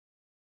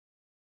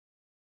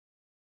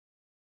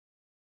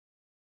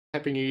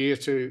Happy New Year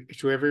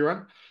to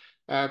everyone.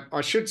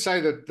 I should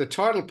say that the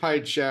title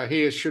page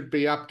here should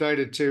be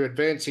updated to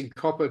Advancing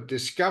Copper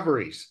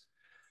Discoveries.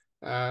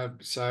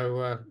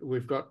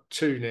 We've got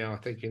two now, I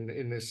think,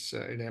 in this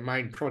in our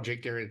main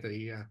project area,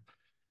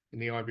 in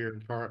the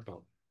Iberian Pyrite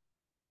Belt.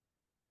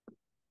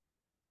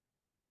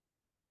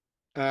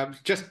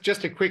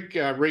 Just a quick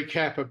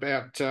recap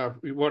about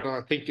what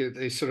I think are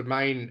the sort of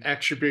main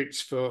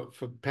attributes for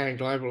Pan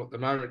Global at the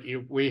moment.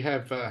 We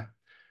have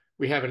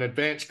an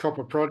advanced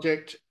copper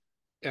project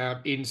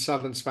in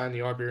southern Spain,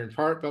 the Iberian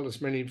Pyrite Belt,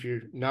 as many of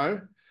you know.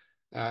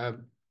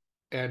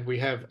 And we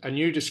have a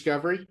new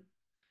discovery.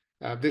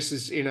 This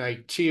is in a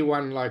tier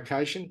 1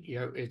 location.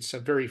 It's a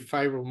very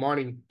favourable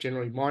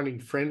generally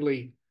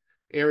mining-friendly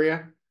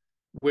area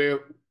where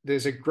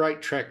there's a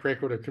great track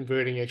record of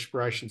converting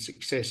exploration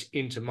success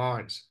into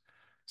mines.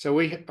 So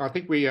I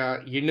think we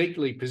are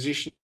uniquely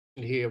positioned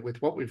here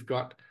with what we've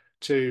got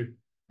to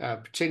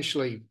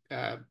potentially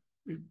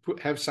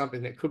have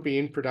something that could be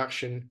in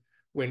production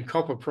when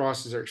copper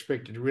prices are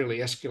expected to really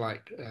escalate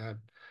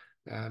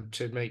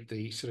to meet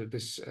the sort of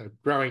this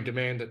growing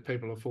demand that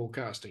people are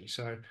forecasting.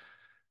 So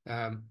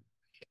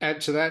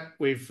add to that,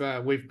 we've got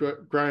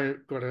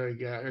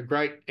a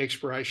great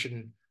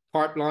exploration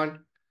pipeline,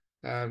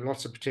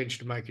 lots of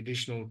potential to make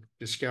additional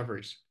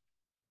discoveries.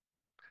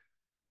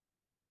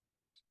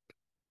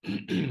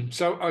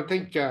 So I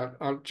think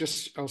I'll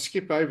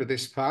skip over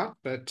this part,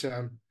 but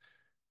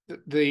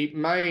the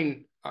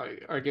main,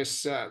 I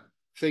guess,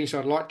 things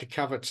I'd like to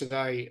cover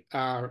today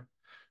are,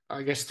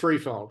 I guess,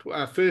 threefold.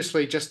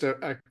 Firstly, just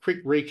a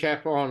quick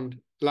recap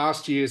on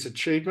last year's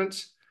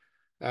achievements.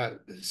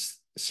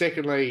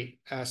 Secondly,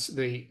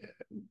 the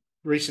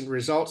recent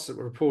results that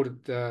were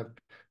reported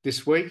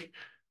this week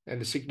and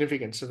the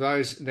significance of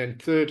those. And then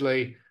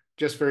thirdly,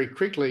 just very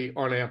quickly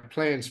on our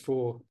plans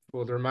for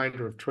the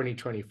remainder of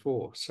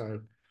 2024.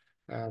 So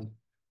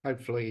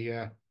hopefully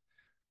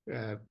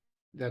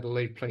that'll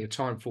leave plenty of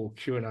time for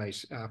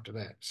Q&As after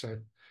that.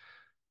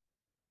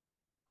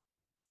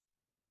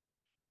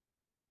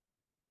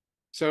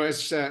 So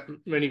as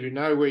many of you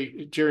know,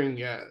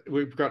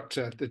 we've got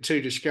the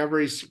two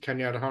discoveries,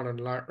 Cañada Honda and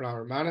La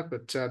Romana,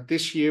 but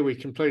this year we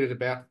completed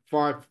about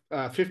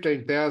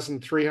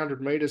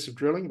 15,300 metres of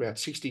drilling, about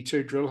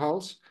 62 drill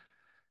holes.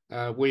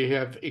 We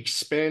have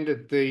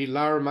expanded the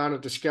La Romana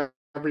discovery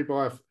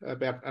by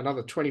about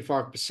another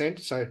 25%,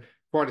 so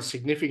quite a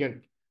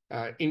significant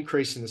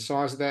increase in the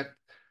size of that.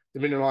 The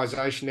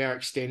mineralisation now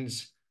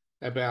extends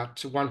about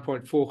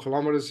 1.4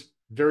 kilometres,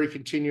 very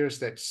continuous.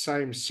 That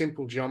same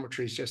simple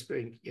geometry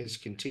has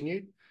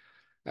continued.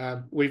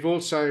 We've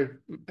also,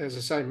 as I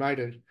say, made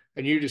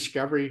a new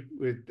discovery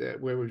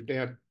where we've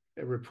now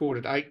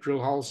reported 8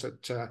 drill holes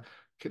at the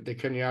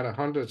Cañada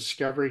Honda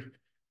discovery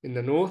in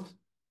the north.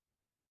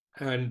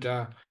 And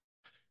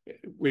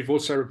we've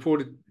also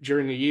reported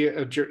during the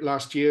year,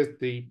 last year,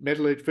 the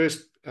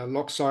first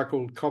lock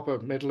cycle copper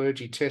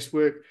metallurgy test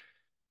work,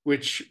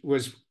 which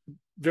was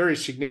very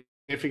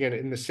significant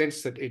in the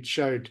sense that it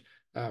showed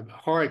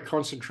high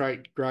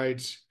concentrate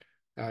grades,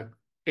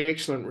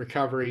 excellent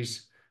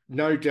recoveries,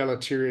 no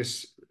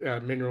deleterious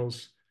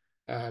minerals,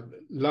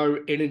 low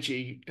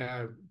energy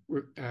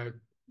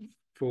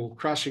for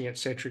crushing,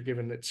 etc.,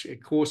 given it's a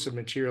coarser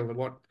material than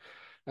what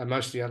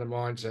most of the other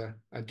mines are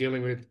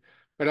dealing with.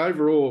 But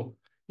overall,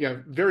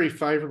 very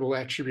favourable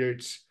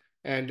attributes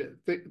and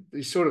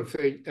the sort of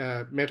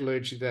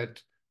metallurgy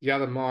that the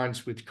other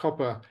mines with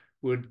copper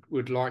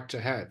would like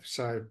to have.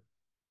 So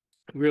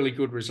really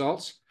good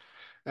results.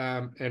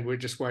 And we're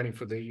just waiting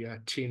for the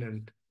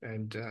tin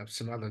and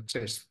some other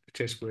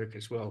test work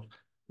as well,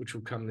 which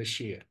will come this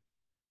year.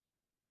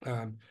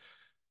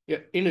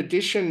 In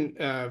addition,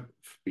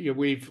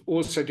 we've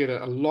also did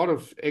a lot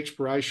of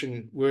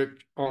exploration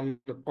work on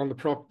the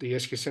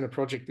Escacena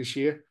Project this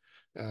year.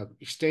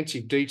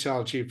 Extensive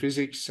detailed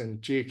geophysics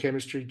and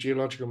geochemistry,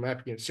 geological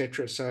mapping,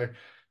 etc. So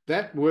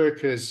that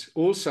work has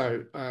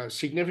also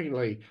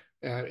significantly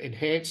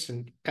enhanced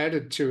and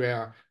added to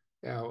our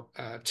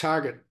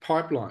target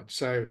pipeline.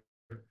 So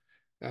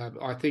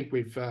I think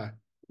we've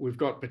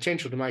got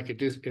potential to make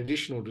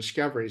additional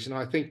discoveries, and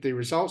I think the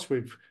results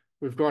we've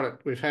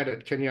had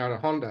at Cañada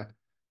Honda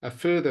a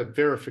further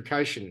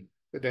verification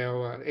that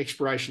our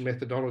exploration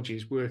methodology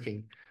is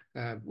working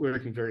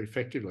very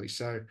effectively.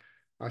 So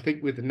I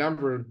think with the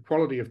number and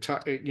quality of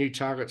new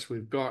targets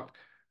we've got,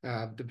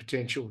 the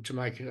potential to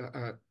make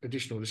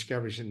additional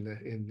discoveries in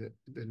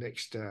the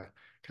next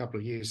couple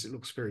of years, it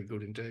looks very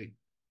good indeed.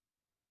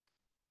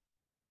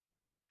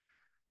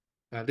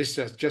 This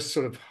just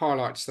sort of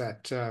highlights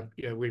that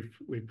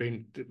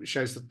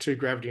shows the 2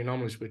 gravity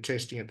anomalies we're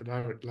testing at the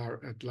moment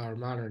at La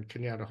Romana and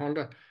Cañada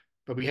Honda,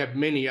 but we have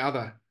many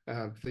other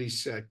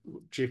these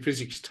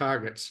geophysics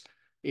targets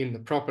in the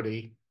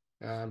property.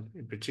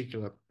 In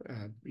particular,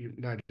 you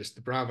noticed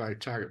the Bravo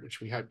target, which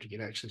we hope to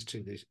get access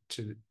to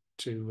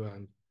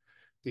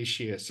this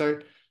year. So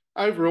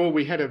overall,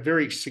 we had a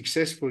very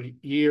successful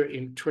year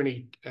in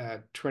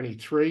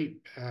 2023,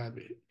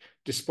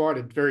 despite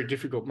a very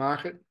difficult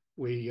market.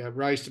 We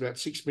raised about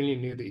 6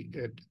 million near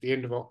at the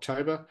end of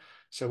October,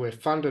 so we're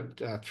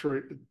funded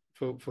through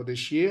for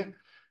this year.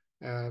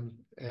 And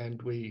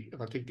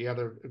I think the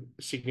other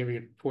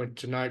significant point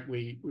to note,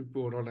 we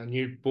brought on a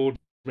new board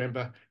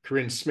member,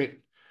 Corinne Smith,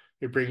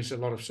 who brings a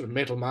lot of sort of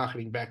metal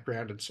marketing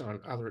background and so on,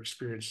 other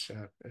experience,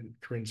 and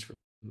Corinne's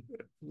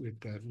with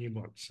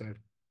Newmont.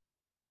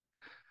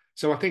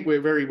 So I think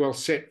we're very well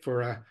set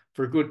for a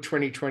good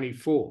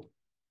 2024.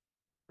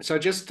 So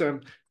just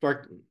if I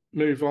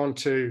move on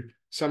to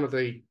some of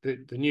the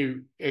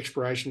new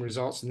exploration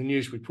results and the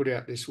news we put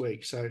out this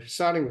week. So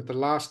starting with the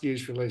last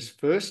news release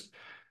first,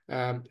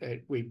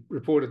 we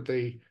reported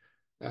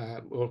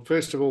well,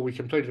 first of all, we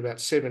completed about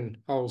 7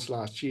 holes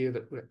last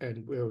year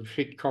and we've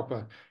hit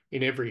copper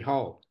in every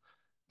hole.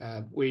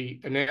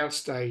 We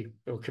announced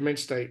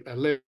commenced a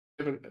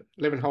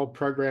 11-hole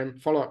program,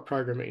 follow-up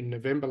program in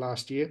November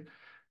last year,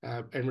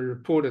 and we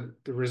reported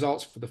the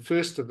results for the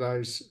first of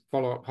those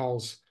follow-up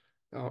holes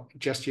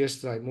just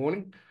yesterday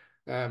morning,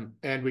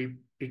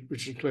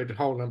 which included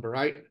hole number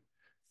 8.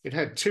 It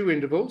had 2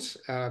 intervals,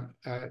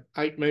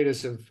 8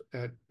 meters of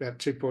about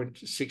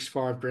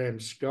 2.65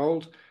 grams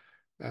gold,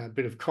 a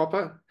bit of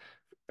copper,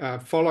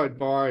 followed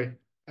by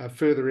a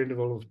further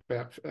interval of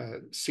about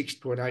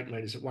 6.8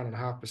 meters at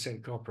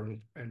 1.5% copper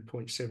and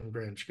 0.7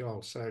 grams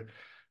gold. So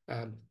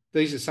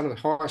these are some of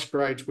the highest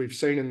grades we've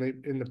seen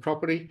in the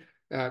property,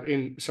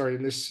 in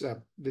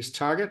this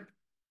target.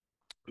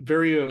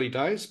 Very early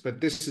days, but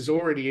this is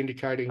already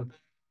indicating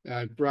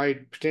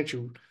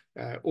potential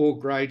ore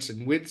grades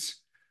and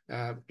widths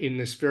in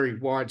this very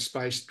wide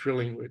space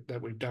drilling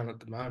that we've done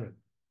at the moment.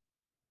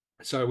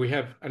 So we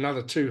have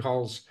another 2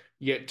 holes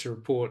yet to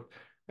report,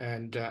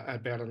 and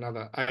about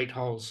another 8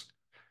 holes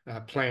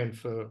planned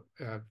for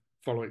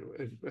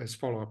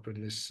follow-up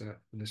in this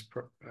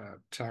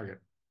target.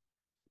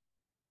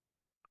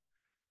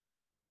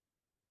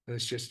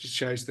 This just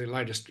shows the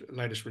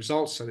latest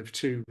results. So there's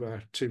two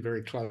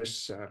very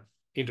close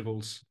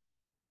intervals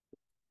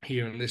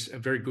here, and this a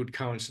very good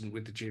coincidence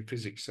with the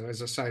geophysics. So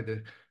as I say,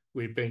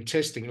 we've been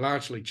testing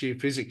largely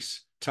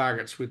geophysics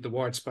targets with the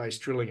wide space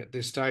drilling at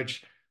this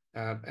stage,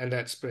 and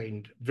that's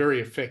been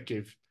very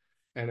effective.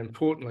 And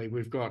importantly,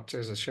 we've got,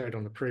 as I showed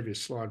on the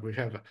previous slide, we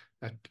have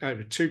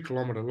over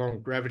 2-kilometre long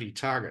gravity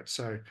target.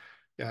 So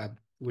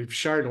we've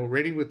shown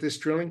already with this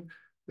drilling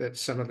that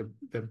some of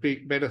the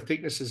better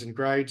thicknesses and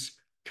grades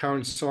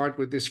coincide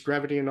with this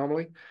gravity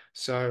anomaly.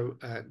 So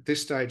at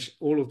this stage,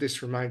 all of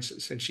this remains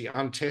essentially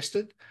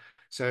untested.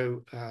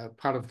 So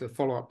part of the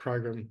follow-up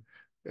program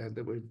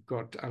that we've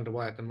got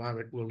underway at the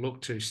moment will look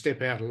to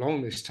step out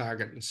along this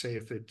target and see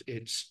if it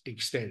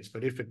extends.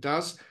 But if it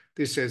does,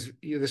 this is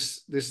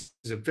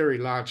a very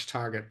large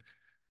target.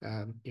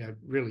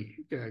 Really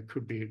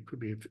could be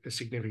a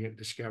significant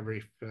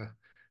discovery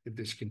if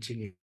this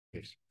continues.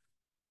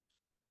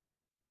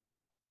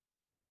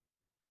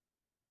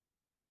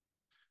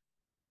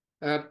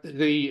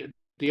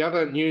 The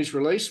other news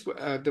release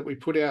that we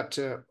put out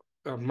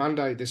on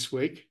Monday this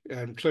week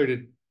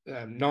included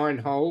 9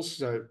 holes,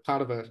 so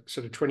part of a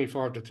sort of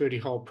 25 to 30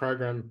 hole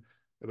program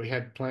that we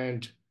had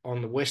planned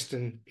on the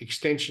western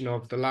extension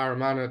of the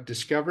Laramana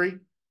discovery.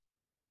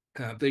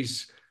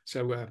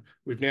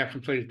 We've now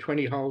completed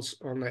 20 holes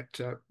on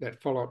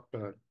that follow-up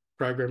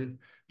program,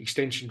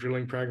 extension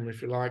drilling program,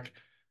 if you like.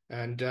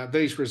 And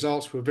these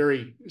results were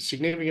very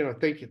significant, I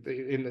think,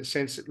 in the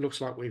sense it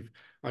looks like we've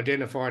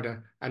identified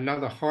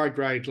another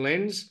high-grade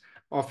lens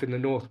off in the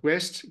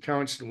northwest,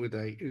 coincident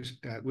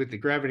with the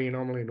gravity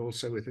anomaly and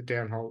also with the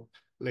downhole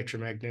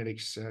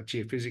electromagnetics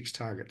geophysics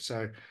target.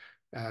 So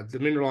the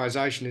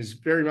mineralization is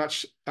very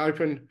much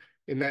open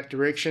in that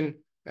direction.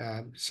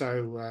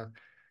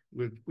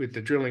 With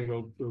the drilling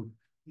we'll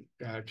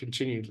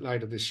continue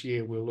later this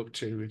year, we'll look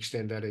to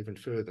extend that even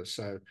further.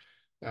 So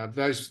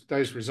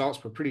those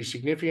results were pretty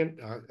significant.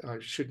 I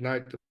should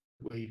note that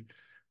we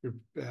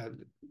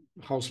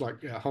holes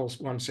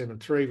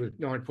 173 with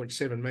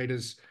 9.7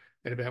 meters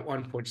at about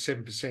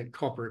 1.7%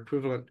 copper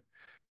equivalent.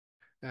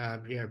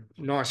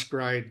 Nice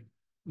grade,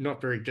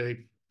 not very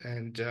deep,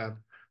 and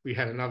we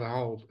had another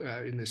hole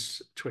in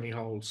this 20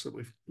 holes that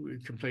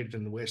we've completed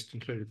in the west,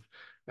 included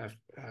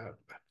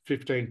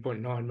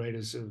 15.9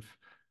 meters of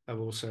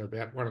also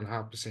about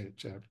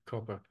 1.5%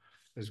 copper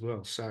as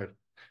well. So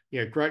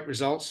great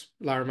results.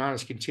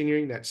 Laramana's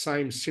continuing that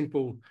same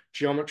simple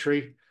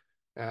geometry.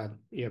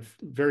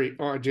 Very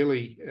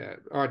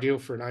ideal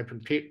for an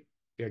open pit.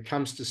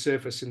 Comes to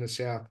surface in the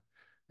south,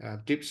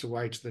 dips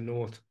away to the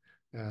north.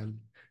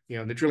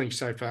 The drilling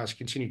so far has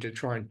continued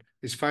to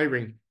is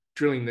favouring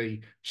drilling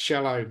the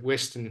shallow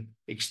western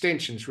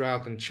extensions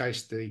rather than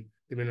chase the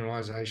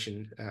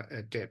mineralisation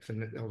at depth.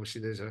 And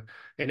obviously there's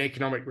an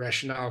economic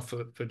rationale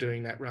for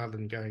doing that rather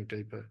than going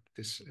deeper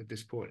at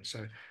this point.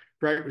 So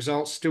great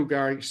results, still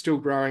growing,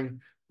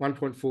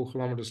 1.4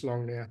 kilometres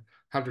long now,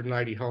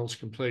 180 holes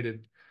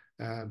completed.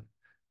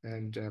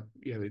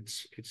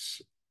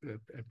 It's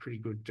a pretty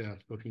good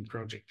looking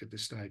project at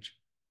this stage.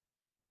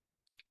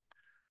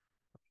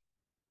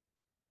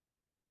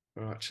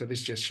 All right, so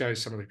this just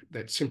shows some of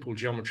that simple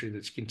geometry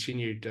that's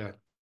continued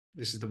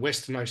this is the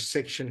westernmost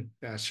section,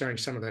 showing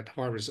some of that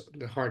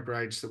the high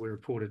grades that we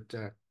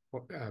reported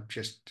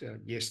just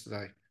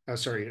yesterday.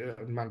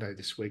 Monday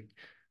this week,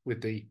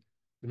 with the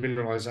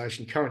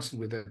mineralisation coincident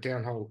with a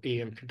downhole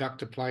EM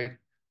conductor plate,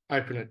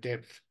 open at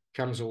depth,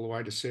 comes all the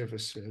way to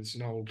surface. It's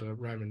an old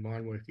Roman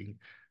mine working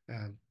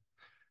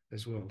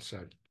as well,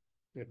 so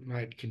it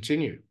may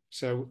continue.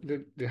 So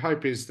the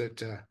hope is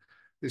that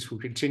this will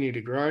continue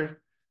to grow,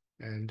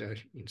 and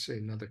you can see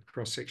another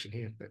cross section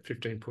here, that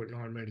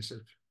 15.9 metres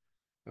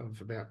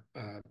of about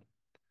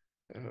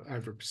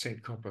over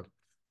 1% copper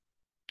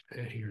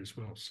here as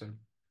well.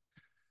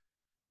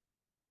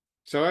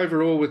 So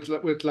overall, with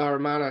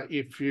Laramana,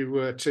 if you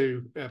were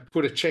to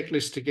put a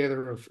checklist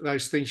together of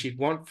those things you'd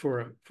want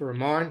for a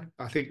mine,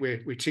 I think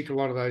we tick a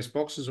lot of those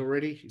boxes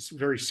already. It's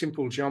very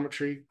simple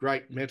geometry,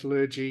 great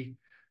metallurgy.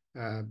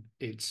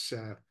 It's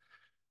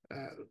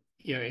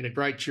in a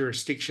great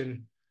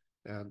jurisdiction.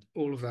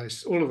 All of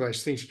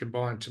those things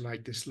combined to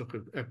make this look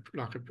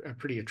like a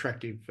pretty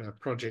attractive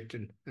project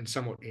and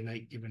somewhat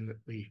unique, given that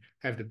we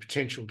have the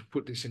potential to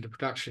put this into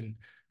production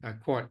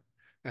quite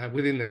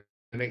within the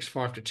next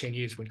 5 to 10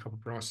 years, when copper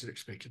prices are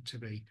expected to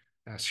be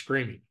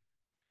screaming.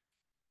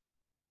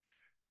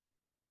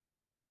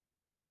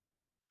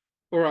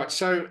 All right,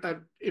 so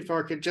if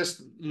I could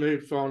just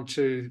move on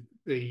to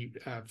the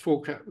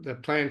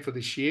plan for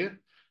this year.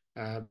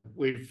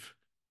 We've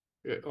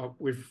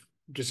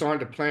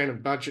designed a plan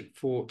and budget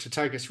to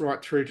take us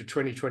right through to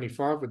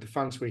 2025 with the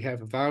funds we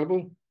have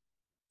available.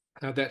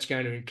 That's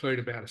going to include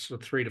about a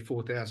sort of 3,000 to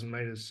 4,000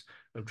 metres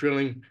of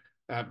drilling,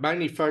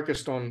 mainly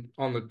focused on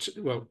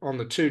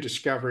the two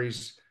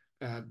discoveries,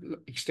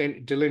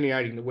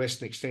 delineating the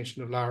western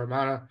extension of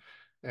Laramana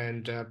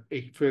and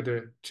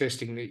further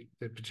testing the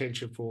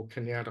potential for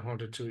Cañada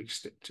Honda to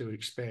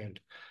expand.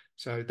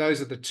 So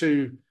those are the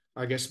two,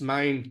 I guess,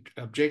 main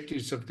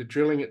objectives of the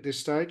drilling at this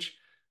stage.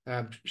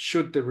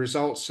 Should the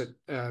results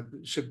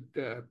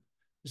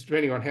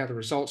depending on how the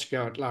results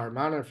go at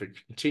Laramana, if it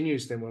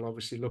continues, then we'll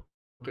obviously look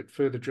at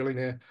further drilling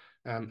there,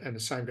 and the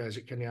same goes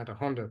at Cañada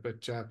Honda.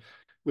 But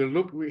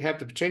we have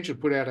the potential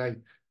to put out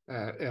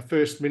our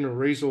first mineral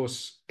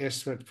resource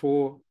estimate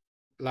for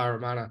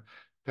Laramana,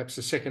 perhaps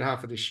the second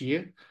half of this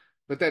year.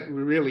 But that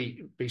will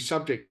really be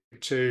subject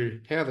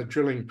to how the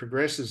drilling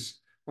progresses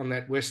on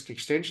that west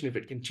extension. If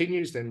it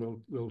continues, then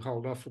we'll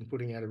hold off on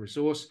putting out a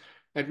resource.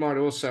 We might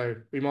also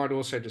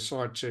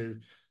decide to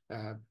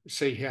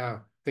see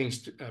how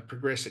things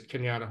progress at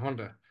Cañada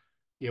Honda.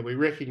 Yeah, we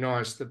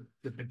recognise the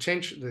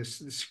potential, the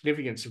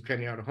significance of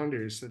Cañada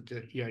Honda is that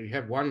you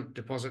have one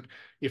deposit,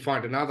 you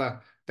find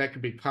another that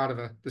could be part of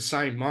the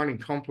same mining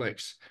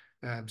complex.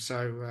 And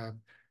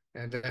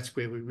that's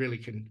where we really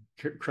can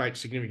create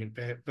significant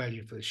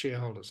value for the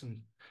shareholders.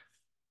 And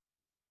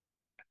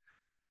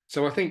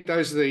so I think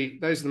those are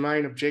the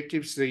main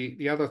objectives.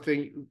 The other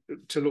thing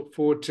to look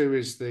forward to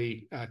is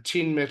the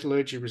tin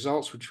metallurgy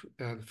results, which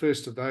the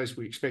first of those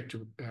we expect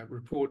to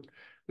report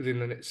within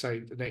the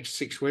next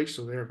 6 weeks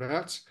or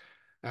thereabouts.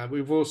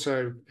 We've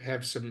also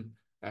have some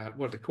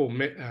what they call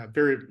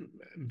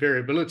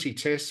variability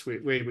tests, where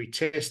we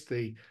test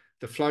the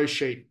flow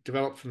sheet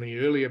developed from the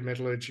earlier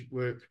metallurgic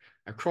work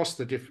across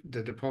the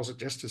deposit,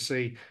 just to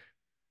see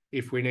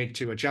if we need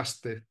to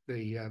adjust the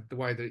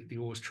way that the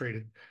ore is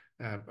treated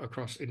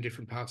across in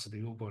different parts of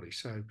the ore body.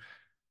 So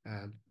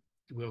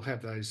we'll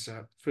have those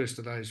first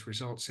of those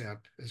results out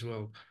as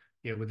well,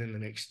 within the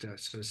next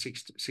sort of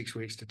 6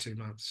 weeks to 2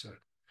 months. So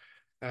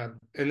and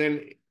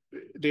then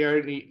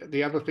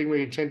the other thing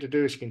we intend to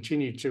do is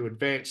continue to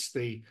advance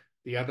the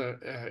other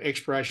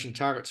exploration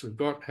targets we've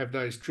got, have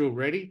those drill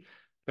ready.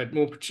 But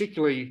more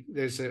particularly,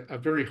 there's a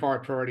very high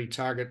priority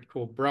target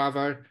called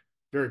Bravo,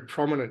 very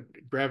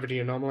prominent gravity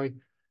anomaly.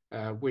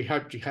 We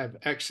hope to have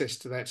access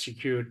to that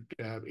secured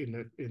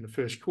in the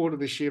first quarter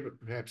this year, but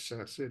perhaps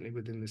certainly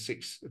within the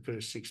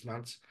first 6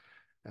 months.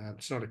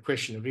 It's not a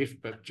question of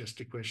if, but just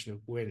a question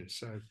of when.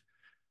 So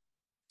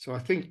I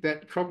think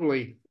that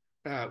probably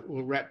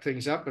will wrap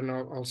things up, and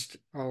I'll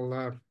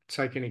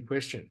take any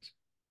questions.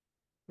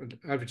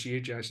 Over to you,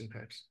 Jason,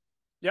 perhaps.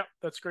 Yeah,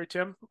 that's great,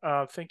 Tim.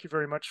 Thank you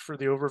very much for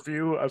the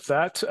overview of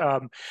that.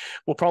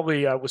 We'll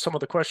probably, with some of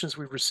the questions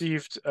we've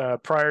received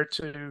prior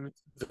to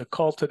the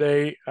call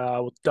today,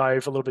 we'll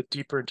dive a little bit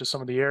deeper into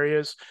some of the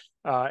areas,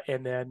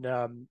 and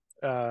then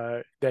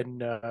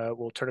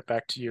we'll turn it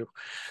back to you.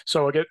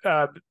 So again,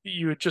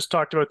 you had just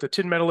talked about the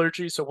tin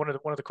metallurgy. So one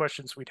of the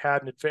questions we'd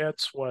had in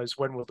advance was,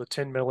 when will the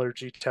tin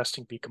metallurgy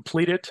testing be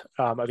completed?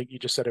 I think you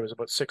just said it was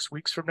about 6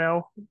 weeks from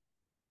now.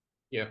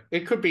 Yeah,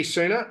 it could be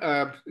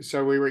sooner.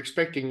 So we were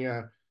expecting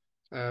a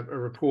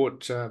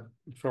report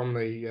from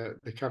the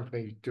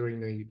company doing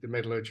the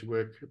metallurgy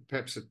work,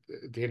 perhaps at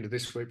the end of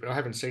this week, but I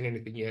haven't seen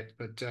anything yet.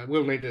 But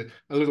we'll need a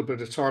little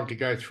bit of time to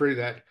go through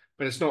that,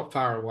 but it's not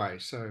far away.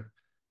 So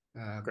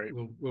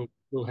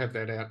we'll have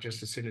that out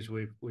just as soon as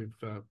we've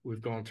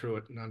gone through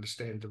it and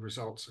understand the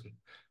results.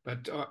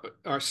 But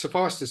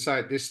suffice to say,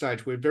 at this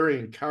stage, we're very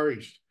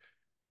encouraged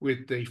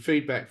with the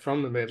feedback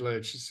from the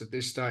metallurgists at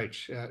this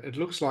stage. It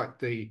looks like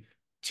the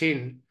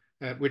tin,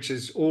 which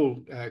is all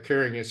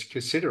occurring as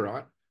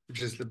cassiterite,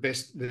 which is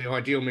the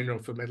ideal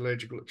mineral for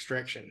metallurgical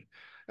extraction.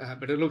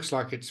 But it looks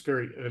like it's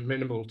very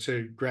amenable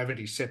to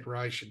gravity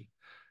separation.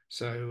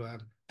 So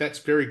that's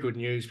very good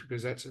news,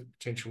 because that's a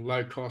potential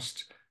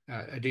low-cost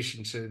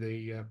addition to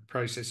the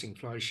processing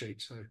flow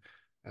sheet. So,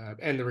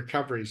 and the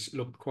recoveries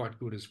look quite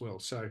good as well.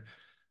 So,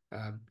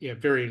 yeah,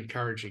 very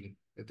encouraging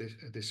at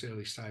this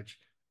early stage.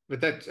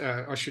 But that,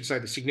 I should say,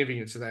 the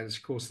significance of that is,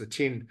 of course, the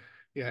tin.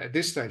 Yeah, at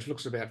this stage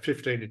looks about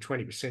 15 to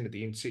 20% of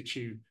the in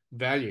situ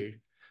value.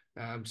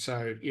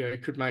 So, yeah,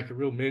 it could make a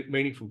real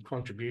meaningful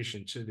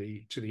contribution to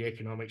the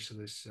economics of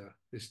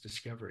this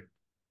discovery.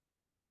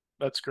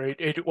 That's great.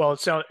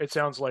 It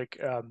sounds like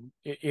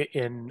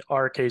in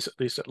our case, at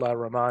least at La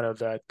Romana,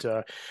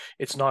 that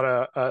it's not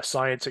a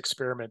science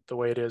experiment the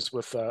way it is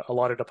with a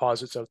lot of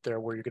deposits out there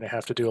where you're going to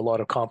have to do a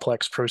lot of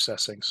complex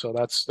processing. So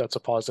that's a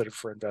positive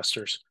for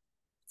investors.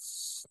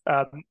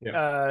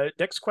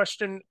 Next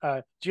question.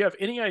 Do you have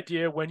any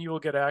idea when you will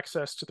get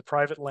access to the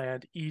private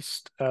land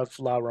east of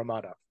La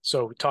Romana?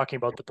 So talking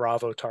about the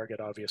Bravo target,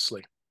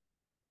 obviously.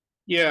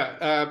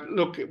 Yeah,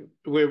 look,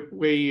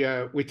 we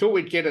thought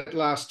we'd get it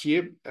last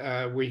year.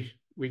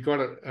 We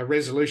got a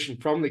resolution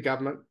from the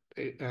government,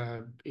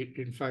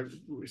 in fact,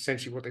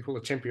 essentially what they call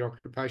a temporary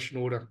occupation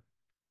order,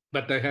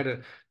 but they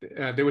had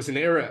there was an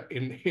error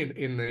in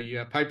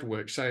the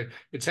paperwork, so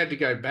it's had to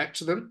go back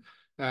to them.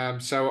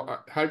 So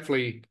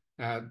hopefully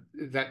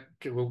that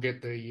will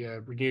get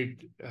the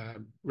renewed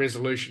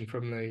resolution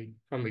from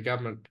the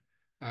government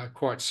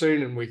quite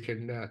soon, and we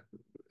can.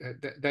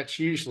 That's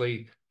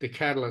usually the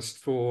catalyst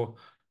for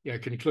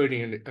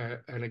concluding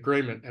an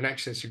agreement, an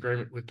access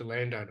agreement with the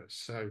landowners.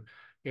 So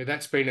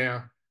that's been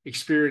our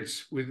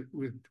experience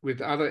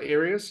with other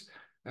areas.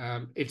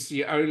 It's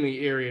the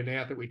only area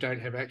now that we don't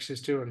have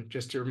access to, and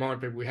just to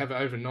remind people, we have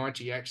over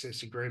 90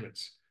 access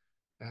agreements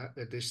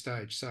at this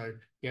stage. So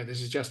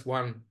this is just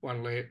one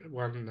area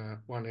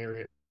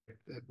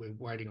that we're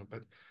waiting on.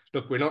 But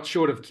look, we're not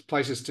short of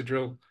places to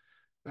drill.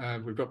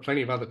 We've got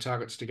plenty of other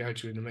targets to go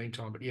to in the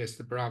meantime, but yes,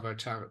 the Bravo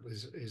target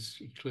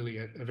is clearly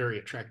a very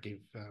attractive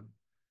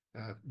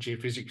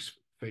geophysics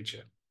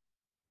feature.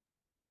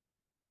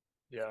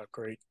 Yeah,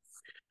 great.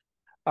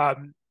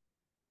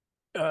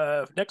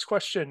 Next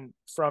question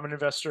from an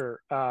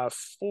investor.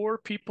 For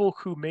people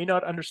who may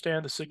not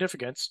understand the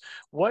significance,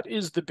 what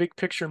is the big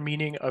picture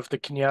meaning of the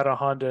Cañada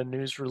Honda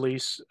news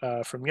release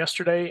from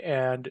yesterday,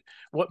 and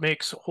what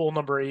makes hole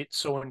number 8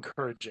 so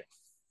encouraging?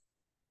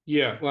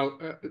 Yeah, well,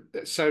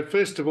 so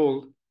first of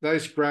all,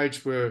 those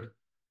grades were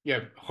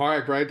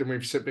higher grade than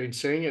we've been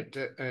seeing at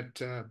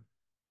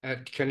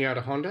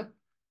Cañada Honda.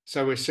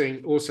 So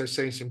we're also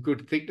seeing some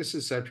good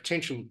thicknesses, so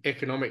potential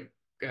economic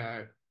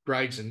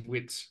grades and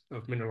widths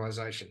of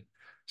mineralization.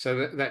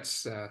 So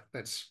that's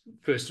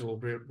first of all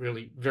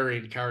really very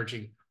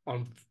encouraging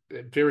on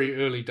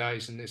very early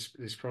days in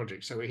this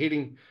project. So we're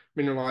hitting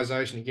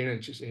mineralization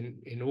again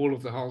in all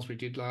of the holes we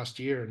did last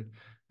year,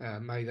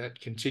 and may that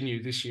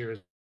continue this year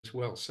as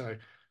well. So,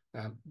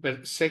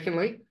 but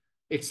secondly,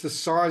 it's the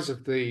size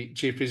of the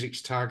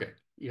geophysics target.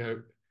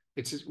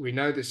 We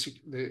know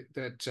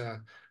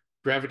that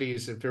gravity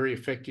is a very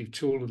effective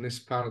tool in this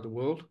part of the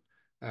world.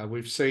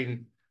 We've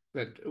seen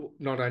that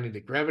not only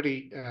the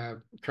gravity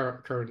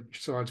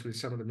coincides with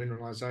some of the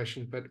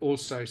mineralization, but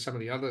also some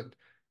of the other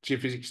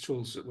geophysics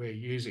tools that we're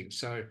using.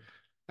 So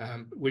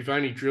we've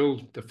only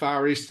drilled the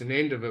far eastern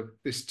end of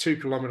this 2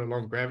 kilometre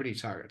long gravity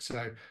target.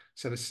 So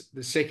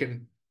the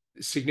second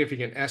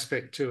significant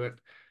aspect to it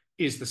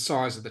is the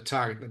size of the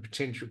target and the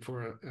potential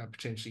for a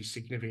potentially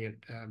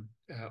significant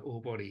ore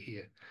body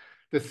here.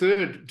 The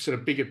third sort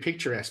of bigger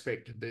picture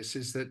aspect of this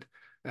is that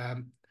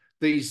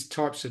these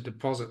types of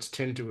deposits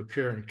tend to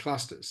occur in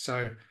clusters.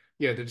 So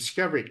the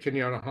discovery at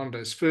Cañada Honda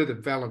is further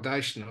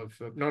validation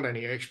of not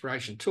only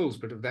exploration tools,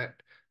 but of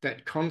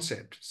that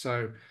concept.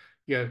 So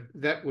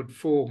that would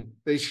form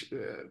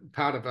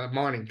part of a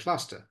mining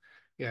cluster,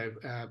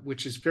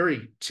 which is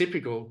very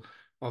typical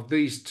of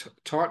these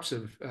types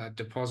of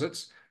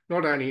deposits,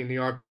 not only in the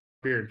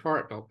Iberian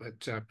Pyrite Belt, but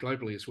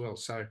globally as well.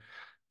 So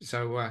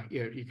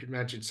you can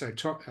imagine,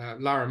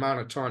 La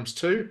Romana times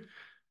 2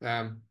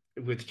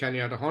 with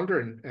Cañada Honda,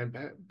 and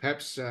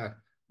perhaps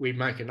we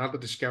make another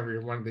discovery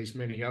of one of these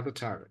many other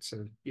targets.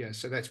 And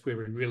so that's where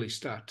we really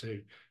start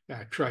to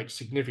create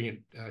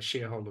significant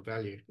shareholder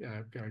value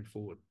going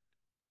forward.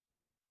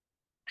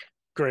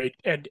 Great.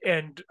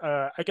 And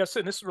I guess,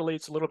 and this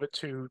relates a little bit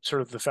to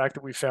sort of the fact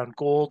that we found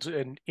gold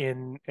in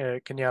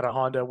Cañada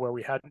Honda where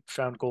we hadn't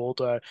found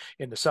gold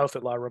in the south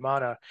at La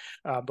Romana.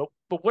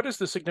 But what is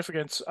the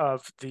significance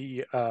of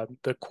the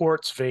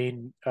quartz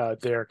vein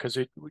there? Because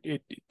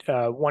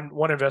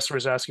one investor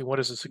is asking, what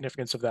is the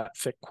significance of that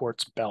thick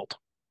quartz belt?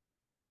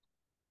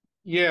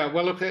 Yeah,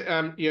 well, look,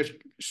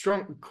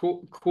 strong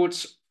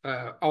quartz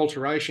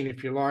alteration,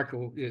 if you like,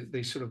 or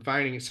the sort of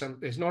veining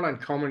is not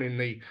uncommon in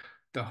the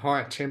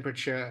higher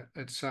temperature,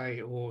 let's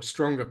say, or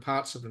stronger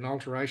parts of an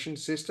alteration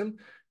system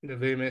in a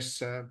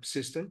VMS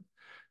system.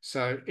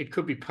 So it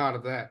could be part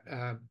of that.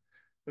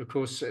 Of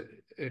course, at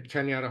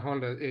Cañada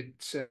Honda,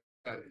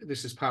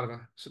 this is part of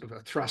a sort of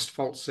a thrust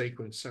fault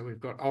sequence. So we've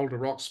got older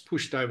rocks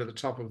pushed over the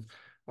top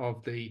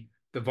of the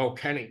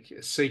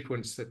volcanic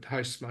sequence that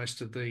hosts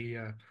most of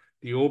the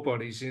ore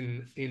bodies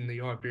in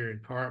the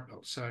Iberian Pyrite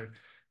Belt. So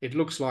it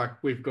looks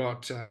like we've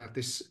got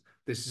this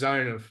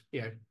zone of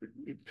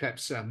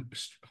perhaps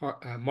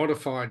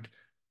modified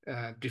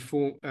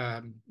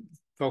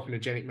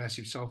volcanogenic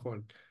massive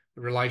sulphide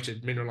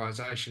related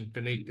mineralization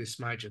beneath this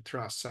major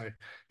thrust. So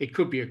it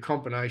could be a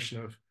combination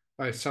of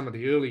both some of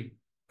the early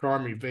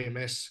primary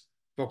VMS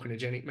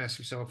volcanogenic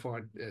massive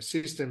sulphide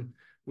system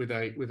with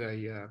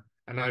an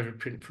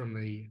overprint from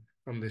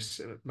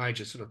this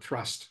major sort of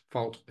thrust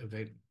fault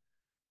event.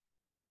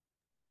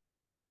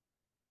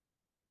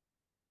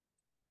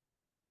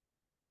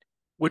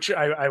 Which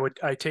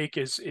I take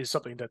is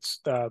something that's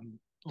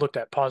looked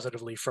at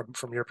positively from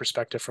your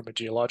perspective, from a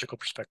geological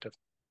perspective.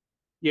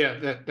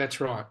 Yeah,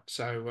 that's right.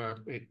 So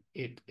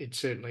it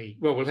certainly,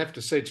 well, we'll have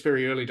to see. It's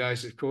very early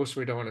days, of course.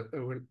 We don't want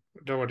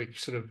to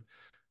sort of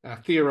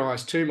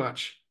theorize too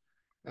much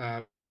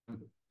at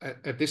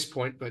this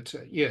point. But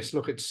yes,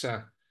 look, it's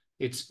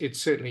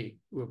certainly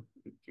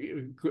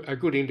a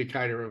good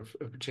indicator of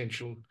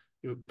potential.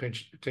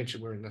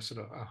 We're in a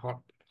sort of a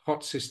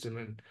hot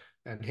system,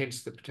 and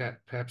hence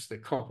perhaps the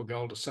copper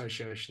gold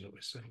association that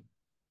we're seeing.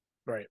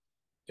 Right.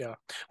 Yeah,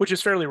 which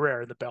is fairly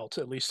rare in the belt,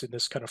 at least in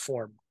this kind of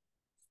form.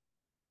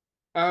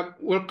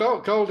 Well,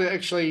 gold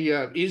actually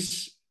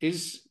is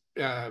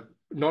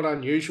not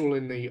unusual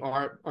in the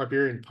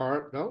Iberian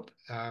Pyrite Belt.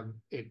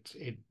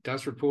 It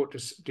does report to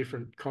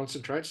different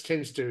concentrates.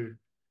 Tends to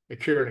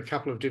occur in a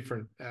couple of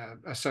different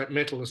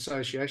metal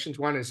associations.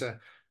 One is a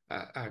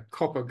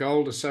copper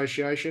gold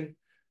association,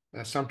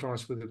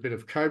 sometimes with a bit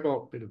of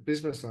cobalt, a bit of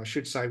bismuth. And I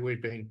should say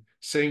we've been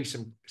seeing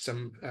some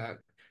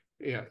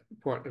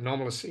quite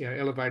anomalous,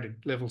 elevated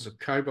levels of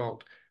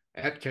cobalt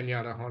at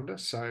Cañada Honda.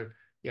 So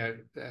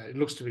it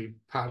looks to be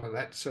part of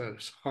that sort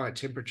of higher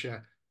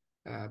temperature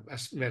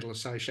metal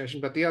association.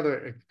 But the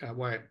other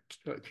way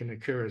it can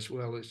occur as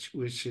well,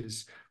 which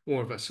is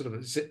more of a sort of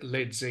a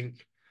lead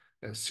zinc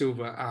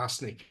silver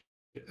arsenic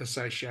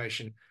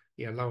association,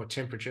 lower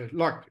temperature,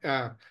 like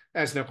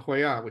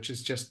Asnaquia, which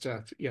is just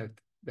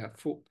about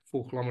 4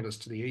 kilometers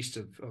to the east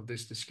of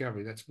this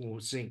discovery. That's more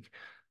zinc,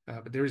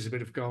 but there is a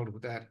bit of gold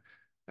with that.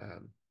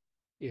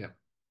 Does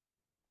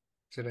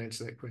that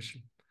answer that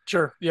question?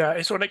 Sure.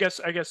 Yeah. So, and I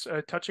guess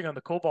touching on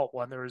the cobalt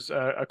one, there was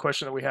a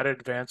question that we had in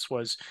advance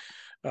was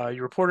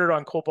you reported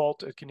on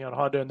cobalt at Cañada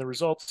Honda and the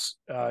results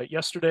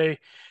yesterday.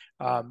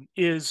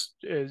 Is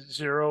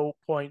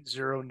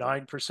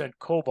 0.09%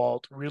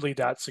 cobalt really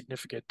that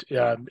significant?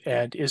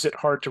 And is it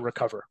hard to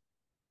recover?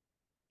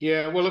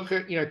 Yeah, well, look,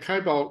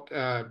 cobalt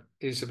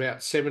is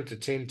about 7 to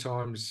 10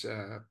 times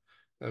the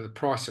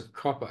price of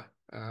copper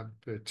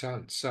per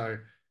ton. So,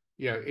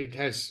 it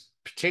has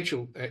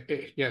potential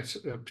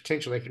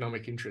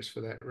economic interest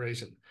for that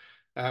reason.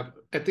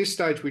 At this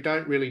stage, we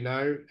don't really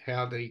know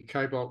how the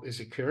cobalt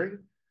is occurring.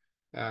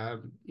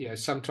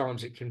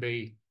 Sometimes it can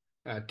be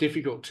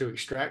difficult to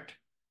extract.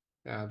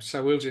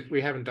 So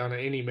we haven't done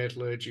any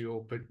metallurgy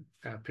or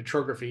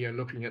petrography or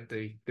looking at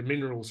the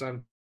minerals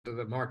under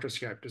the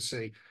microscope to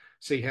see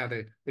how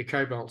the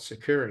cobalt's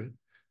occurring.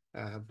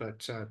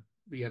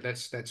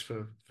 That's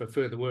for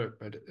further work.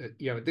 But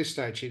at this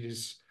stage, it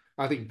is,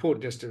 I think,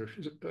 important just to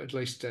at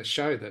least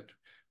show that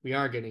we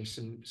are getting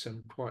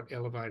some quite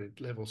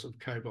elevated levels of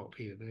cobalt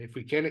here. And if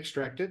we can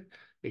extract it,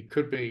 it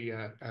could be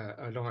a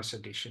nice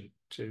addition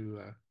to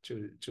a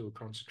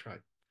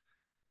concentrate.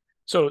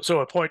 So a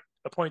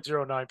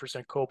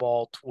 0.09%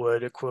 cobalt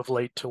would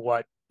equivalent to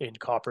what in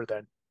copper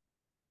then?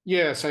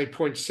 Yeah, say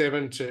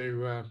 0.7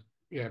 to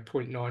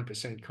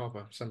 0.9%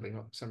 copper, something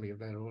of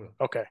that order.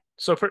 Okay,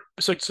 so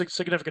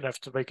significant enough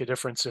to make a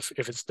difference if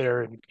it's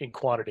there in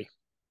quantity.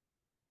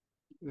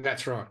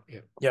 That's right.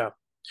 Yeah.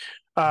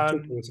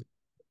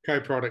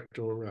 Co-product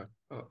or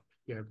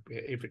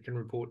if it can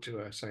report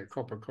to say a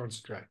copper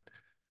concentrate.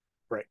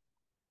 Right.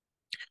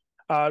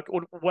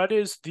 What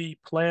is the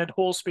planned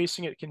hole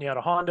spacing at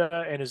Cañada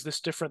Honda, and is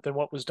this different than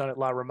what was done at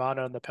La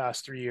Romana in the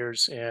past 3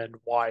 years, and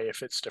why,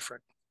 if it's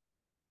different?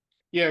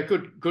 Yeah,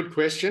 good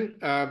question.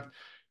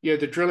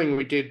 The drilling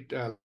we did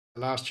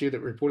last year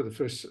that reported the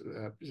first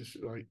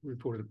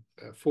reported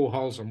 4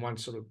 holes on one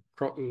sort of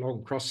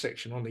long cross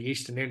section on the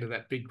eastern end of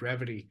that big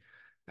gravity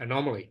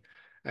anomaly.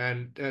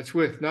 And it's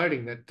worth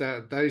noting that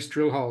those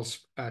drill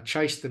holes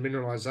chased the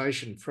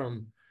mineralization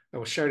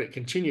showed it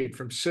continued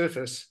from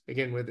surface,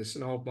 again, where there's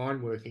an old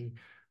mine working,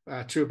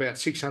 to about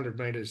 600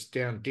 meters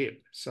down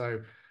dip.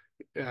 So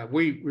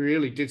we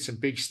really did some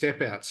big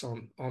step outs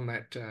on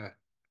that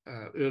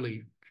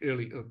early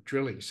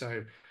drilling.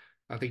 So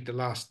I think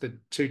the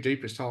 2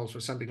 deepest holes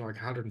were something like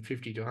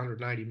 150 to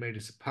 180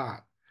 meters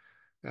apart.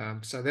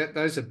 So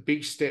those are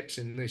big steps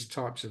in these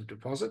types of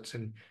deposits,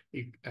 and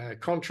you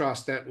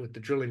contrast that with the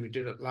drilling we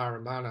did at La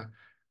Romana,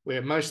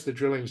 where most of the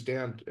drilling's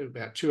down to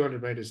about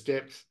 200 meters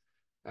depth.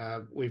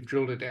 We've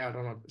drilled it out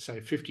on a,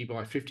 say, 50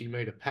 by 50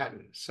 meter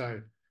pattern.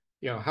 So,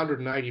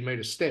 180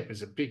 meter step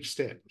is a big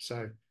step.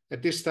 So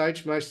at this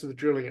stage, most of the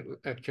drilling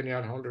at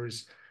Cañada Honda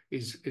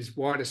is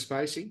wider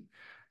spacing.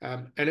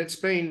 And it's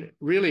been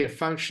really a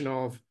function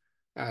of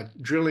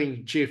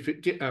drilling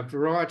a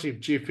variety of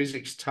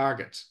geophysics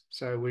targets.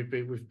 So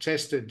we've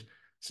tested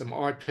some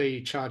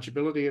IP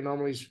chargeability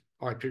anomalies,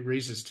 IP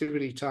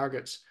resistivity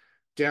targets,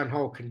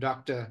 downhole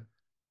conductor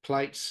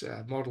plates,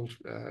 modeled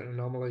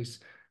anomalies,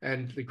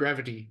 and the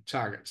gravity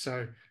target.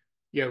 So,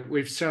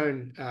 we've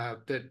shown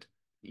that,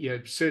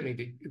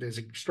 certainly there's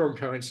a strong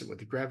coincidence with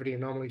the gravity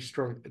anomaly.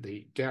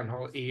 The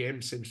downhole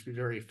EM seems to be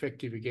very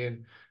effective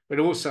again, but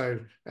also,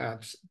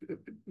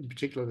 in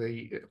particular,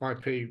 the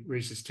IP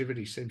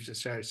resistivity seems to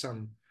show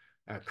some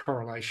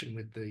correlation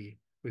with the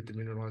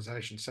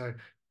mineralization. So,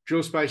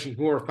 drill spacing is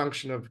more a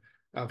function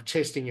of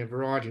testing a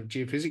variety of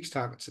geophysics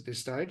targets at this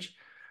stage.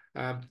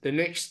 The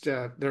next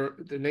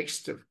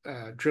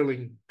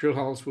drill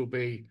holes will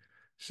be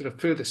sort of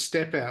further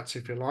step outs,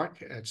 if you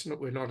like.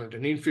 We're not at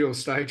an infill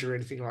stage or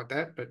anything like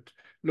that, but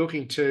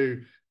looking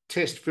to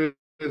test further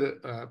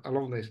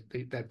along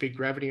that big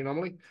gravity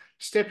anomaly,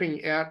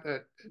 stepping out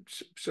at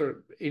sort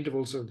of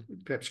intervals of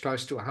perhaps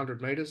close to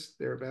 100 meters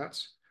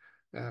thereabouts.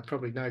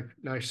 Probably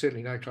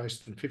certainly no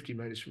closer than 50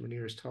 meters from the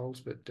nearest holes,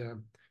 but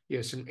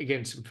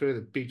some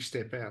further big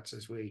step outs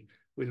as we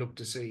look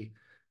to see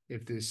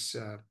if this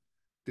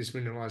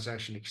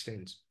mineralization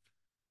extends.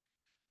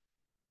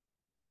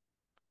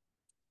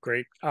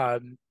 Great.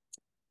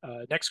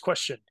 Next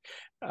question.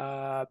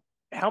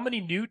 How many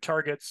new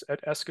targets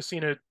at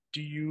Escacena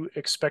do you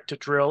expect to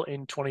drill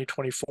in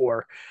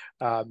 2024?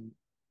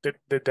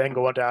 They then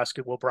go on to ask,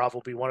 will Bravo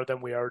be one of them?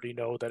 We already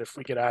know that if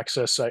we get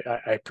access,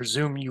 I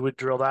presume you would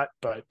drill that,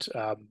 but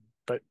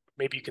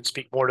maybe you can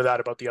speak more to that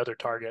about the other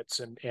targets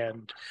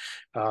and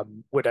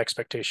what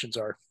expectations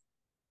are.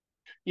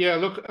 Yeah,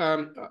 look,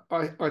 I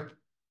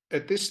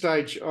at this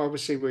stage,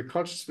 obviously, we're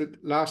conscious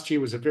that last year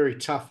was a very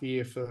tough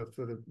year for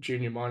the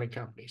junior mining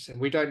companies,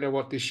 and we don't know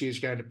what this year is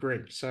going to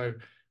bring. So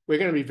we're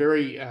going to be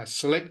very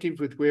selective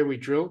with where we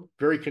drill,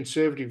 very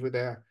conservative with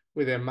our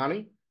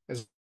money.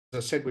 As I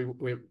said,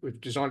 we've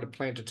designed a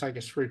plan to take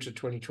us through to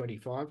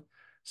 2025.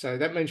 So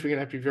that means we're going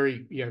to have to be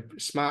very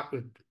smart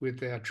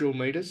with our drill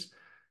meters.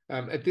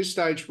 At this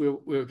stage,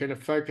 we're going to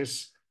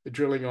focus the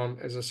drilling on,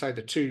 as I say,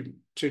 the two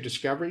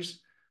discoveries.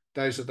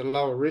 Those are the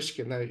lower risk,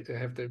 and they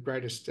have the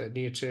greatest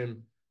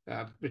near-term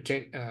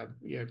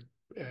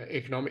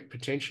economic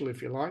potential,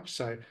 if you like.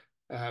 So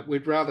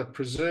we'd rather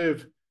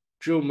preserve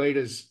drill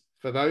meters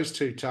for those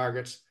two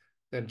targets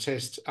than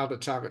test other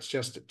targets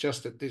just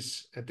at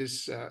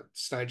this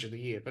stage of the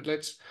year. But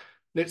let's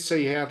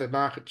see how the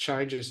market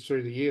changes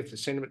through the year, if the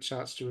sentiment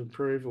starts to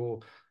improve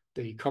or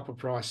the copper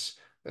price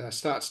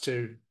starts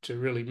to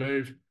really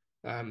move.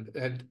 And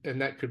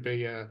that could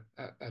be a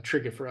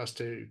trigger for us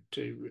to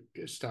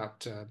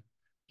start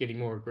getting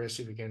more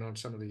aggressive again on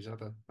some of these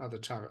other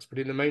targets. But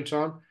in the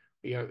meantime,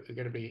 we are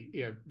going to be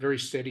very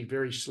steady,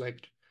 very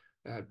select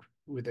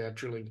with our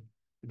drill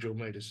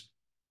meters.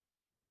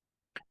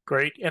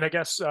 Great. And I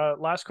guess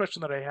last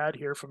question that I had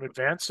here from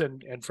Advance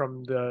and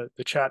from the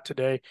chat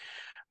today.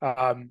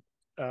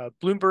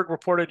 Bloomberg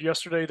reported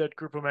yesterday that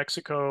Grupo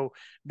Mexico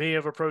may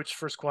have approached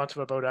First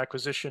Quantum about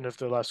acquisition of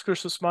the Las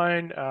Cruces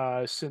mine,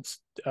 since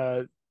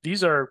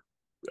these are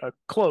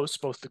close,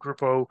 both the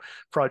Grupo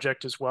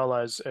project as well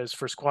as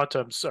First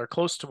Quantum's are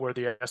close to where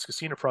the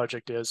Escacena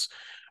project is.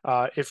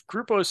 If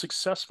Grupo is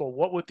successful,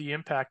 what would the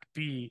impact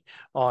be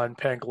on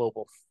Pan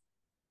Global?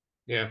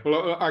 Yeah,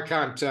 well, I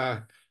can't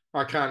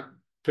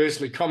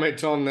personally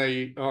comment on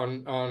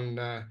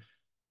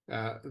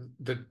how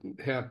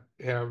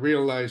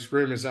real those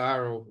rumors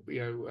are, or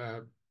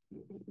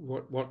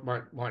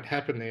what might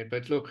happen there.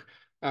 But look,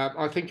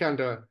 I think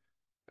under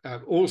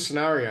all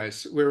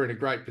scenarios, we're in a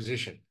great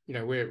position.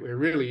 We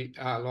really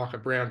are like a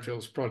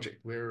brownfields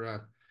project.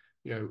 We're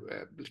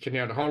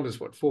Cañada Honda is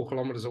 4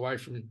 kilometers away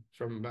from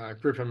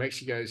Grupo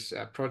Mexico's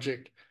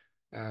project.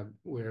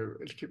 We're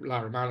La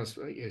Romana's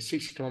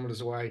 6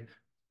 kilometers away.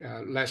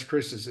 Las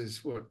Cruces is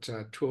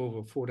 12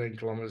 or 14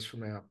 kilometers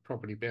from our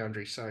property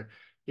boundary. So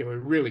we're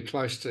really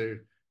close to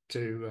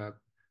the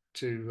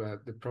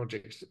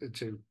projects,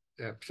 to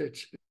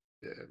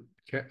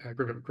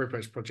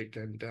Grupo's project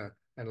and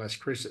Las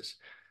Cruces.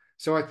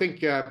 So I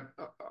think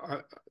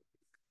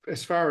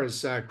as far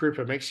as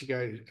Grupo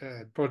Mexico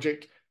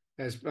project,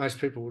 as most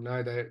people will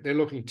know, they're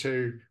looking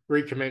to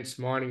recommence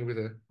mining with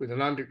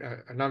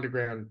an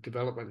underground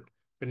development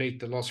beneath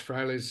the Los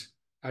Frailes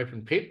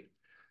open pit.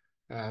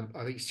 I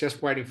think it's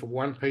just waiting for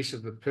one piece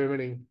of the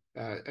permitting,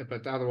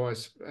 but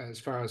otherwise, as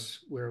far as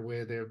we're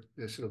aware, they're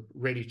sort of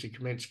ready to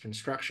commence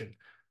construction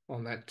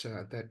on that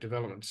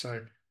development.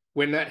 So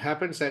when that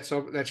happens, that's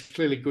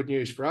clearly good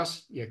news for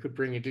us. Could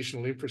bring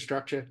additional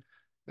infrastructure.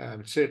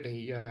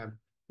 Certainly,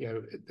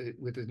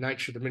 with the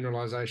nature of the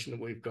mineralization that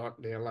we've got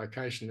and our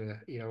location,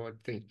 I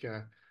think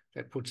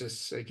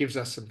that gives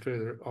us some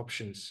further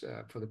options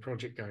for the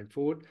project going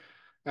forward.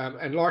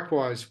 And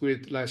likewise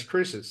with Las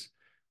Cruces,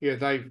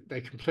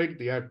 they completed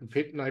the open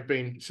pit, and they've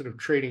been sort of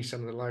treating some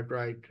of the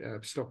low-grade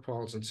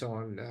stockpiles and so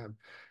on,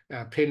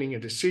 pending a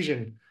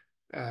decision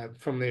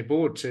from their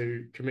board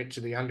to commit to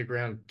the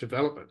underground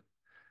development.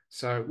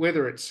 So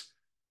whether it's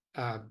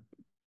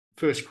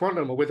First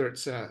Quantum, or whether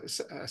it's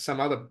some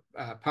other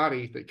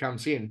party that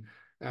comes in,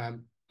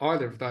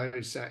 either of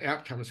those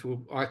outcomes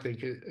will, I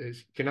think,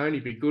 can only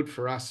be good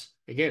for us.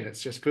 Again,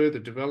 it's just further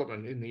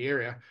development in the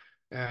area,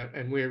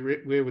 and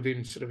we're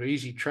within sort of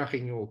easy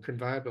trucking or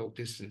conveyor belt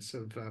distance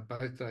of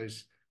both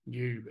those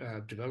new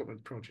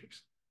development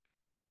projects.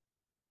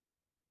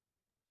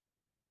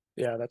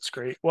 Yeah, that's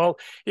great. Well,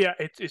 yeah,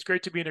 it's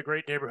great to be in a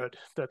great neighborhood.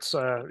 That's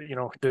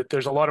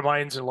there's a lot of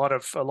mines and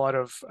a lot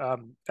of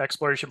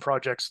exploration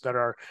projects that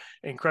are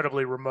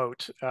incredibly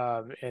remote,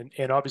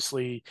 and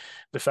obviously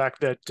the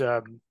fact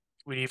that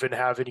we even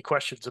have any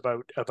questions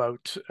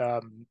about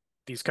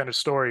these kind of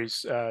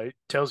stories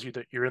tells you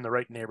that you're in the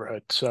right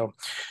neighborhood. So,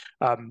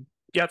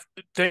 yeah,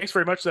 thanks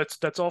very much.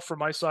 That's all from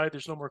my side.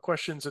 There's no more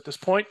questions at this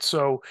point.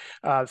 So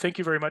thank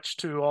you very much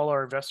to all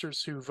our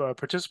investors who've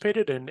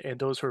participated and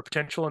those who are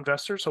potential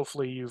investors.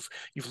 Hopefully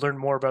you've learned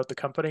more about the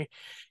company.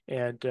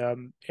 And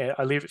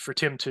I leave it for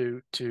Tim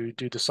to do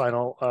the sign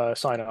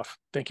off.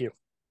 Thank you.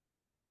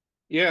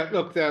 Yeah,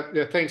 look,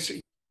 thanks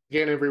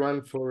again,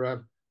 everyone,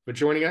 for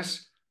joining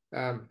us.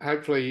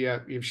 Hopefully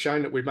you've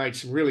shown that we made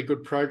some really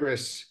good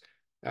progress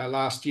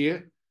last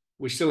year.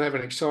 We still have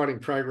an exciting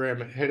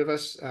program ahead of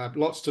us.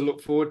 Lots to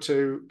look forward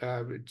to,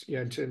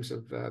 in terms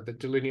of the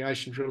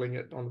delineation drilling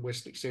on the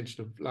western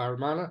extension of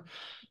Laramana,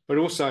 but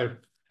also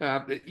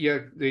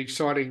the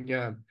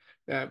exciting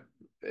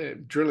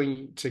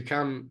drilling to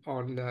come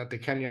on the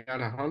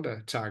Cañada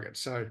Honda target.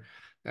 So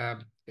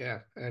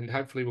and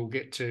hopefully we'll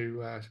get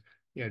to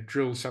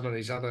drill some of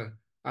these other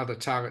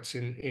targets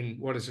in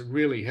what is a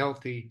really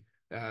healthy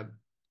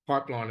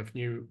pipeline of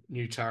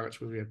new targets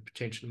where we have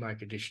potential to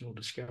make additional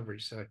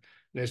discoveries. So,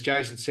 and as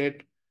Jason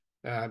said,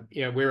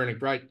 we're in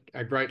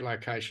a great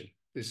location.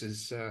 This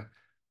is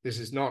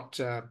not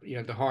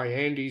the high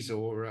Andes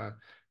or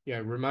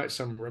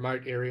some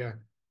remote area.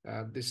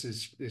 This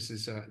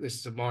is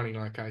a mining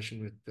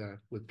location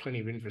with plenty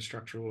of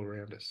infrastructure all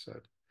around us. So,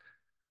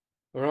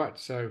 all right.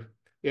 So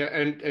yeah,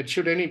 and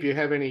should any of you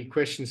have any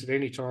questions at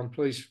any time,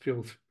 please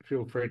feel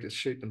free to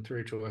shoot them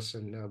through to us,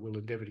 and we'll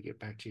endeavour to get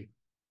back to you.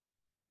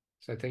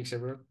 So thanks,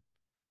 everyone.